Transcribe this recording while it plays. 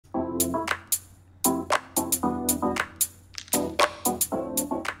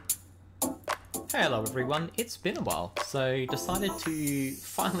Hello everyone, it's been a while, so decided to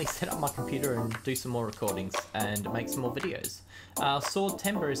finally set up my computer and do some more recordings and make some more videos.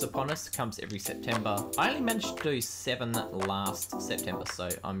 Swordtember is upon us, comes every September. I only managed to do 7 last September, so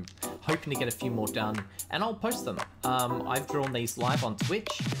I'm hoping to get a few more done and I'll post them. I've drawn these live on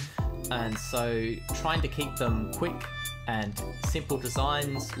Twitch, and so trying to keep them quick and simple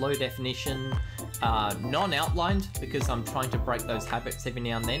designs, low definition, non-outlined, because I'm trying to break those habits every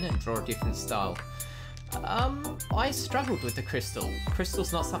now and then and draw a different style. I struggled with the crystal.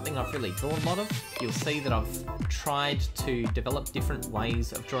 Crystal's not something I've really drawn a lot of. You'll see that I've tried to develop different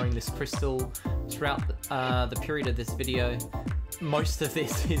ways of drawing this crystal throughout the period of this video. Most of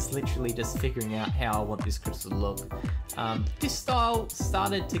this is literally just figuring out how I want this crystal to look. This style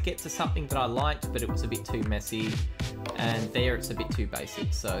started to get to something that I liked, but it was a bit too messy, and there it's a bit too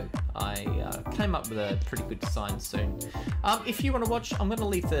basic, so I came up with a pretty good design soon. If you want to watch, I'm going to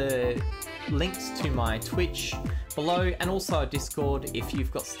leave the links to my Twitch below, and also a Discord if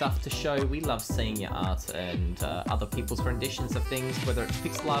you've got stuff to show. We love seeing your art and other people's renditions of things, whether it's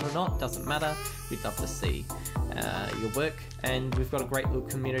pixel art or not, doesn't matter. We'd love to see your work, and we've got a great little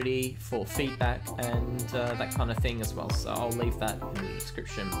community for feedback and that kind of thing as well, so I'll leave that in the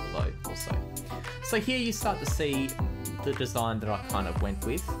description below also. So here you start to see the design that I kind of went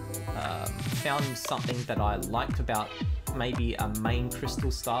with. Found something that I liked about maybe a main crystal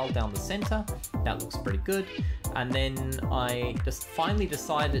style down the center. That looks pretty good. And then I just finally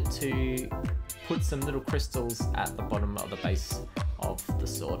decided to put some little crystals at the bottom of the base of the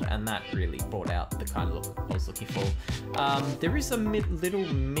sword, and that really brought out the kind of look I was looking for. There is a little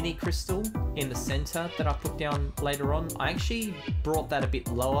mini crystal in the center that I put down later on. I actually brought that a bit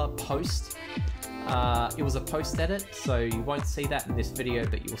lower post. It was a post edit, so you won't see that in this video,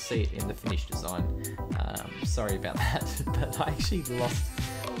 but you'll see it in the finished design. Sorry about that, but I actually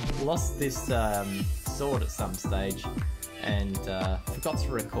lost this sword at some stage and forgot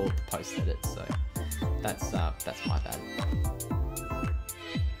to record the post edit, so that's my bad.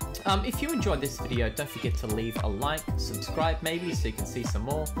 If you enjoyed this video, don't forget to leave a like, subscribe maybe so you can see some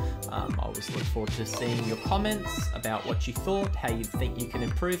more. I always look forward to seeing your comments about what you thought, how you think you can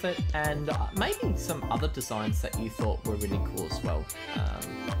improve it, and maybe some other designs that you thought were really cool as well.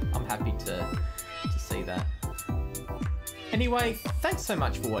 I'm happy to see that. Anyway, thanks so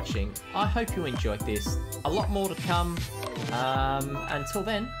much for watching. I hope you enjoyed this. A lot more to come. Until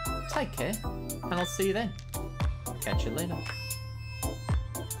then, take care, and I'll see you then. Catch you later.